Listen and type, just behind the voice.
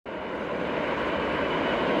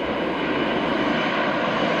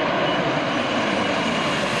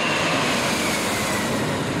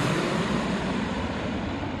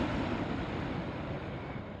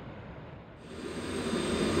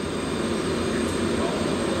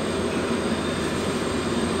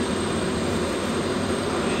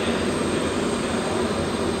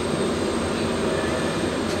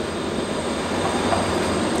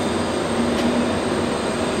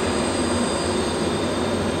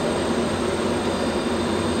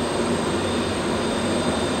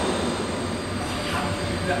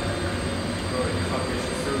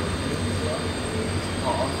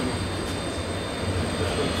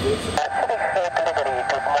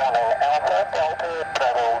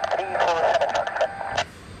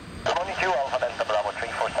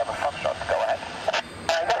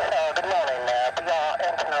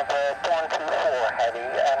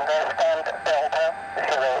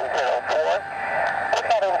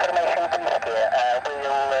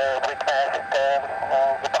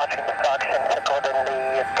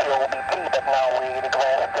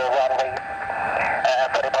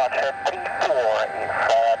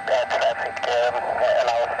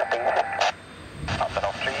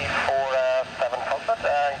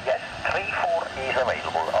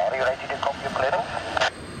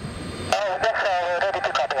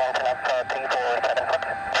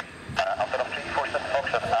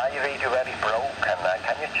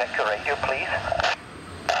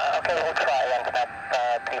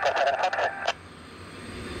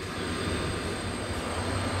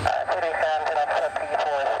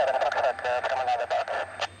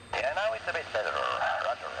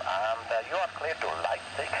are clear to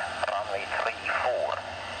Leipzig, runway 34.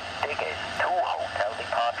 Dig is 2 hotel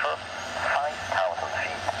departure, 5,000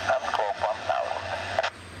 feet, and squawk 1,000.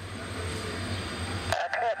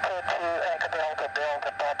 Clear to Echo Delta Delta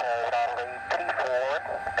Papa, runway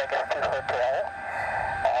 34, dig is 2 hotel.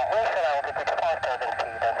 Initial altitude 5,000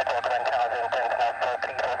 feet, and squawk 1,000, and now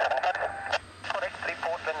 347 bucks. Correct,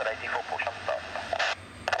 report when ready for push and start.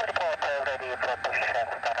 Report ready for push and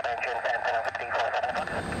start engines, Antonov 347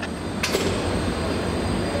 bucks.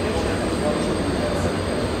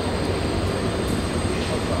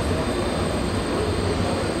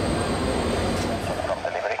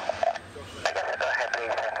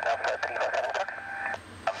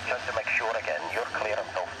 Just to make sure again, your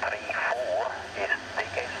clearance of 34 is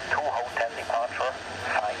dig is 2 hotel departure,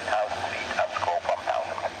 5,000 feet, and scope 1,000.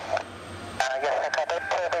 Yes, I got it.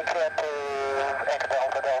 Be clear to Echo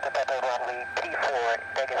Delta Delta Papa runway 34,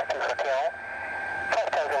 dig is 2 hotel,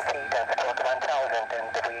 5,000 feet, and scope 1,000,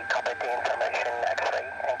 and we copied the information X-ray,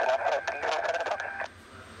 Antonov 347 bucks.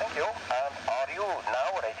 Thank you, and are you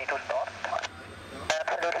now ready to start?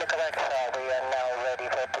 Absolutely correct, sir. We are now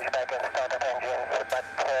ready for pushback and start of engines, but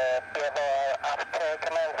after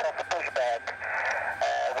commence of pushback,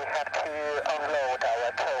 we have to unload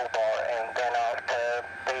our tow bar, and then after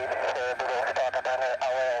this, we will start up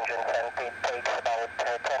our engines, and it takes about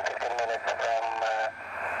 10-15 minutes from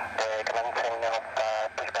the commencing of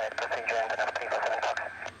pushback procedure, and then after 347 bucks.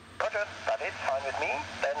 Roger, that is fine with me.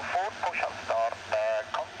 Then for push and start,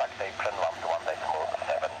 contact apron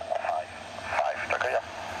 121.755. Trigger, yeah.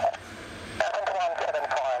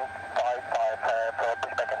 121.755 for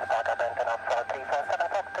pushback and start up, and then after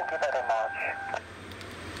 347 bucks. Thank you very much.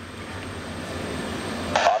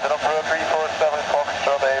 Antonov 347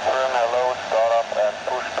 Foxtrot apron, hello, startup and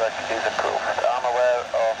pushback is approved. I'm aware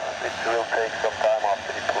of it will take some time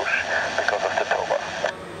after the push because of the tow bar.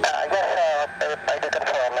 Yes, I do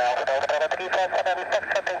confirm now. Delta 347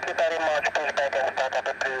 Foxtrot, thank you very much. Pushback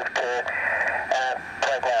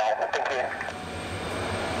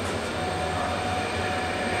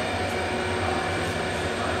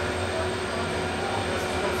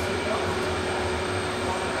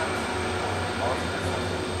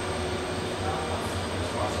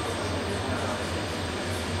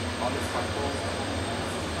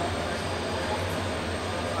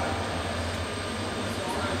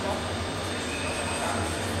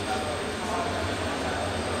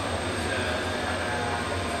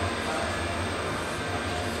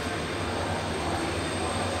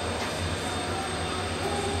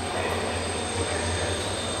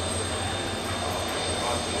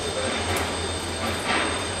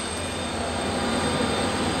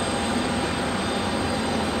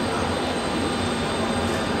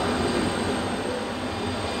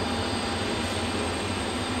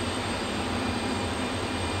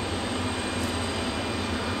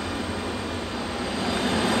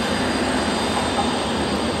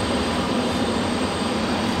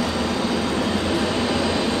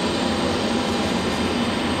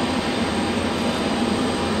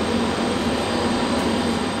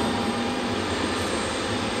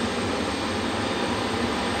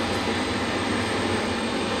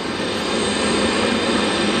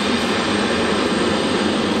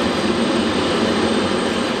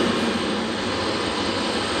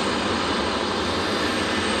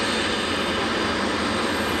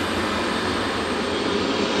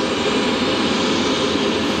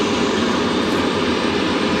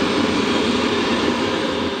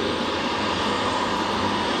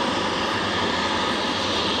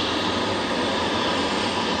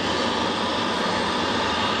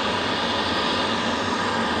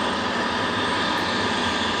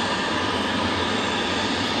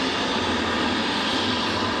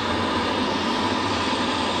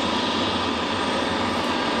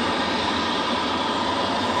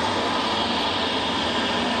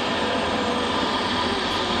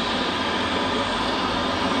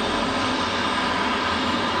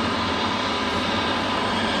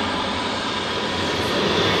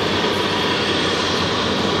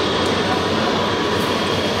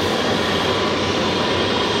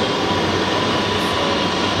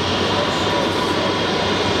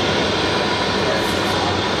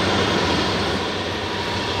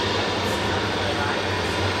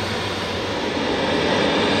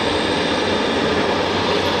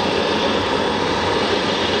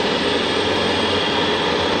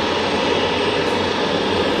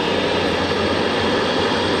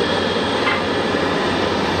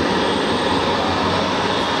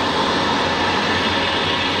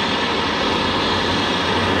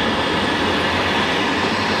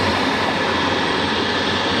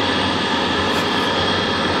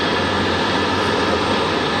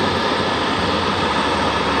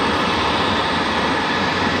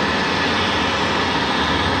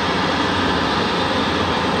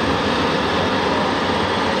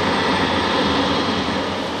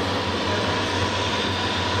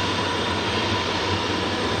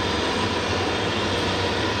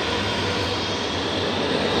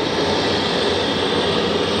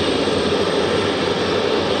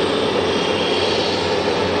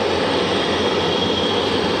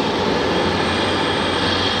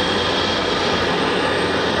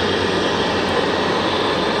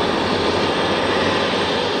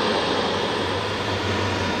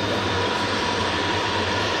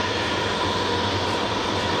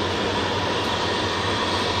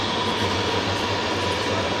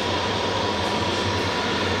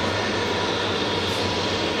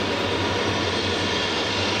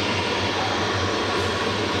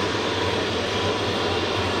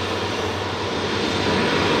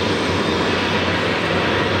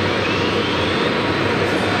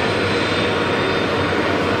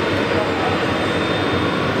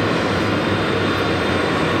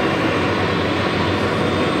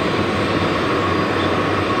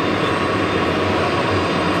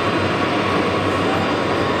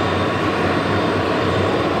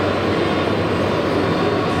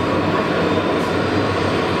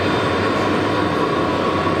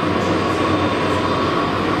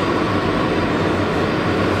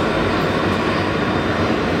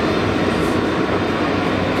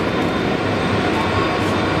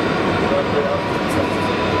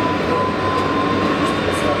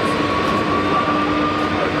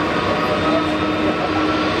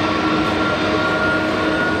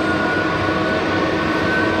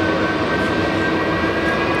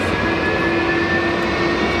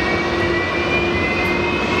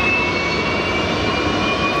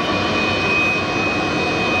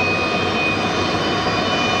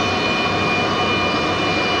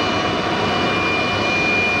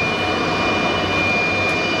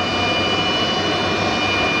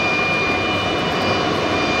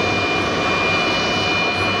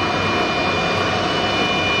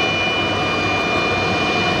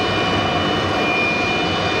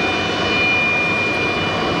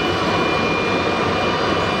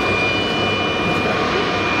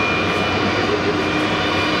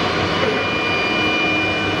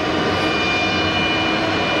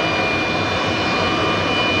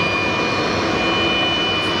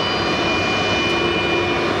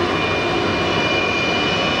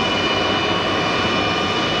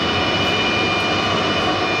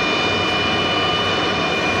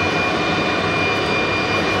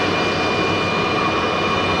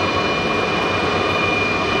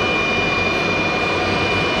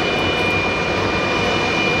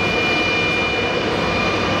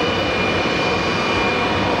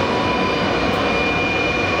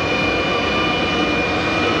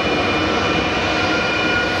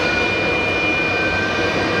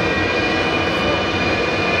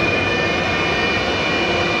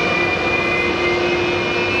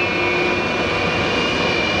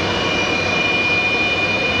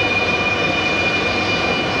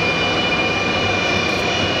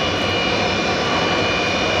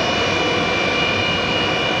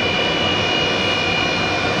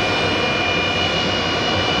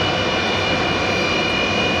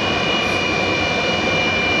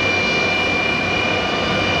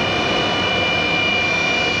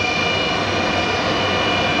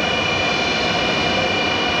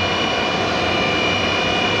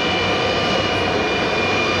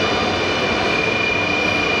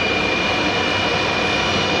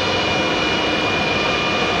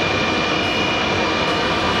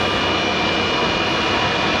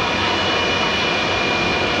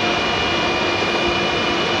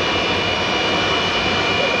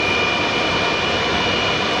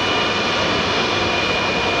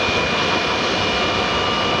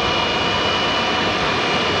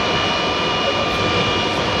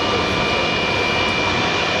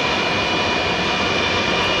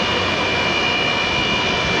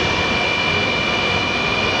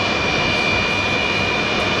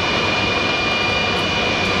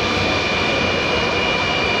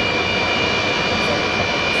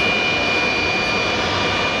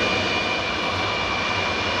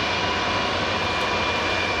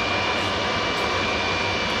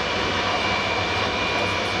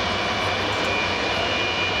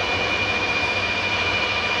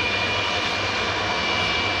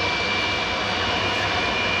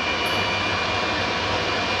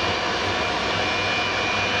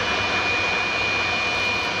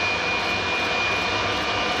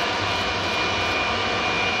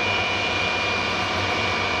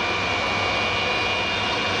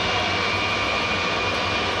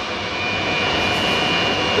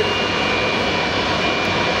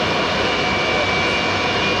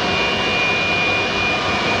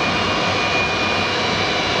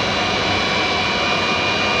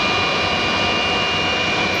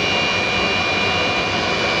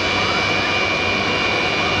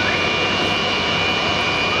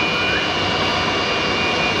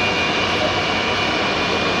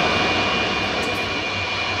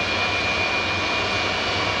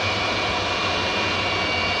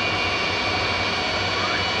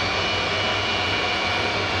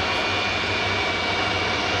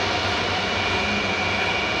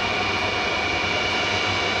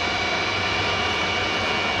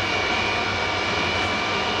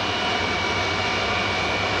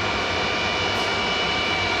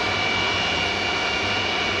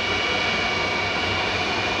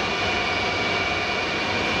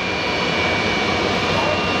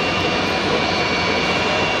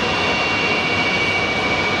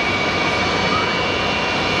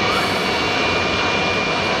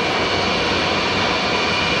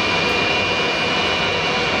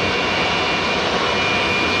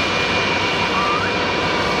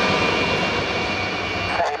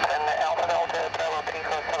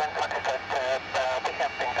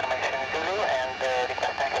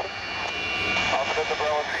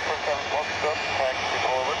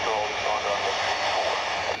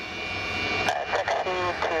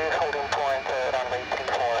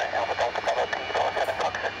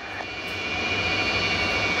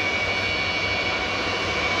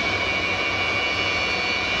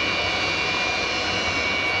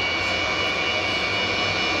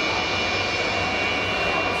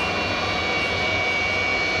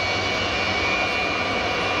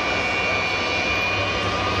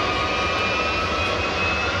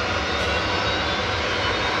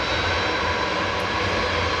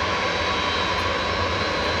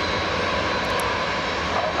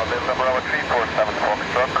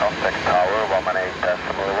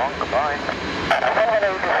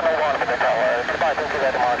 118.1 with the tower. Goodbye, thank you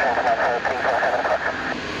very much. International 347 Fox.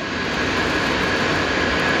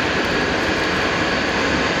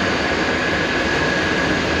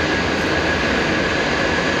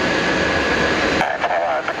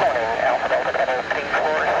 Good morning, Alpha Delta Bravo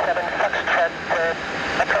 347 Foxtrot,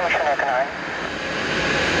 approach on Echo 9.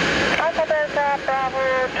 Alpha Delta Bravo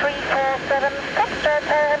 347 Foxtrot,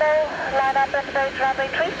 hello, line up and base runway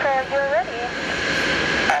 34, you're ready?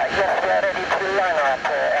 Yes, we are ready to line up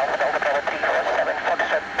Alpha Delta Bravo 347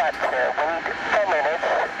 Foxtrot, but we need 4 minutes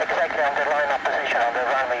exactly on the line-up position on the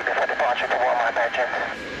runway before departure to warm up engines.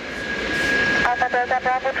 Alpha Delta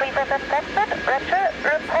Bravo 347 Foxtrot, roger,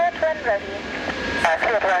 report when ready.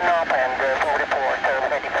 Clear to line up and full report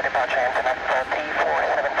ready for departure engine at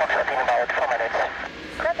 347 Foxtrot in about 4 minutes.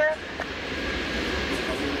 Roger.